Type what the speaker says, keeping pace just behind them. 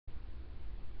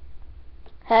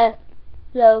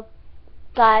Hello,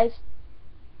 guys.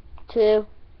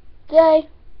 Today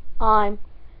I'm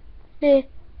figuring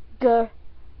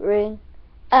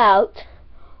out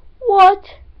what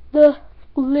the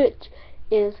glitch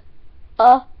is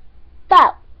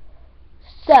about.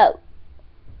 So,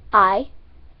 I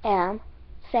am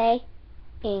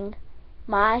saying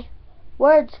my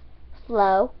words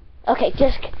slow. Okay,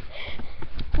 just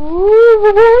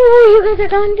you guys are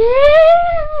going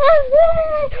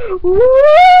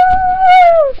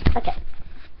okay.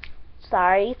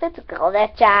 Sorry if it's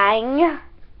glitching.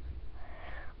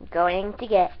 I'm going to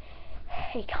get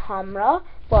a camera.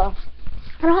 Well,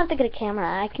 I don't have to get a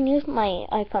camera. I can use my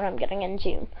iPhone I'm getting in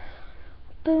June.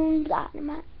 Boom,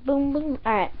 dynamite, boom, boom.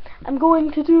 Alright, I'm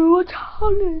going to do a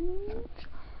challenge.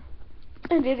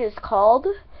 And it is called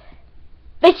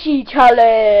Fishy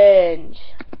Challenge.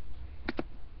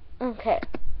 Okay.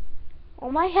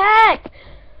 Oh my heck!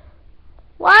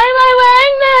 Why am I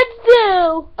wearing that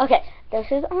too? Okay,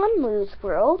 this is on Moose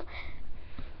World.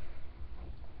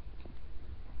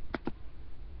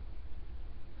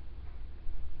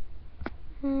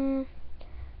 Oh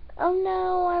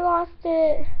no, I lost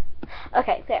it.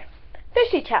 Okay, there.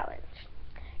 Fishy Challenge.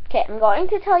 Okay, I'm going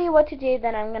to tell you what to do,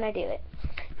 then I'm going to do it.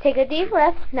 Take a deep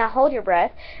breath. Now hold your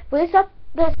breath. Boost up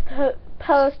this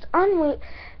post.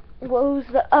 Woos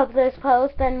up this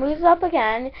post, then woos up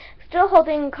again. Still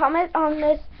holding. Comment on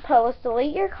this post.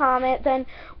 Delete your comment, then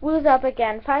woos up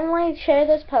again. Finally, share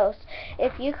this post.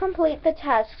 If you complete the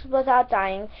tasks without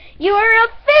dying, you are a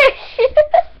fish!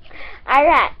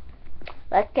 Alright,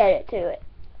 let's get to it.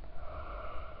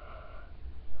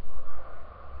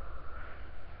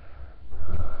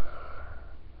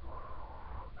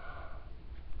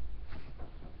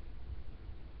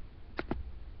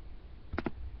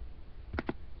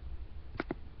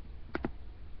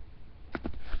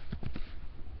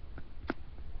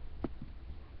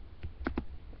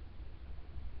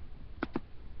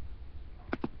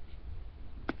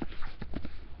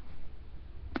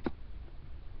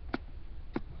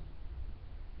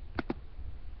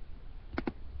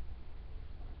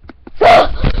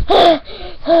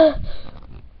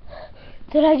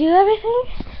 Did I do everything?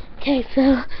 Okay,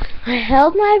 so I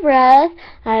held my breath,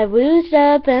 I woozed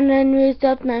up and then woozed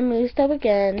up and then woozed up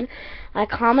again. I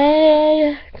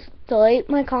commented, delete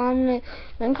my comment,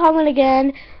 then comment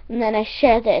again, and then I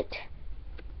shared it.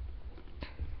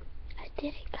 I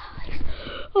did it, guys.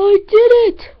 I did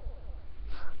it!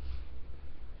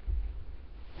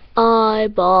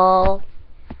 Eyeball.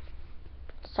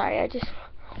 Sorry, I just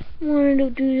wanted to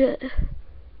do that.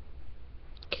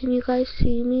 Can you guys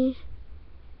see me?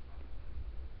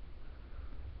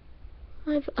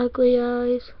 I have ugly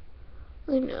eyes.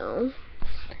 I know.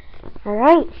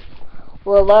 Alright.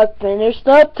 Well, I finished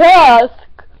that task.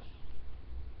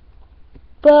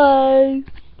 Bye.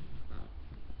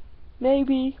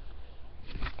 Maybe.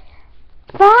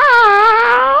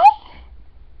 Bye.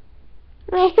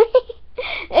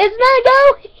 It's not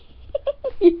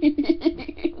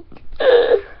going.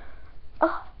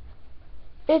 Oh,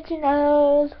 itchy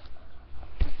nose.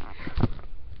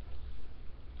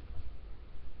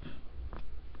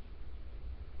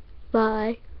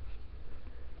 Bye.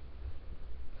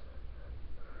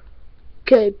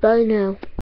 Okay, bye now.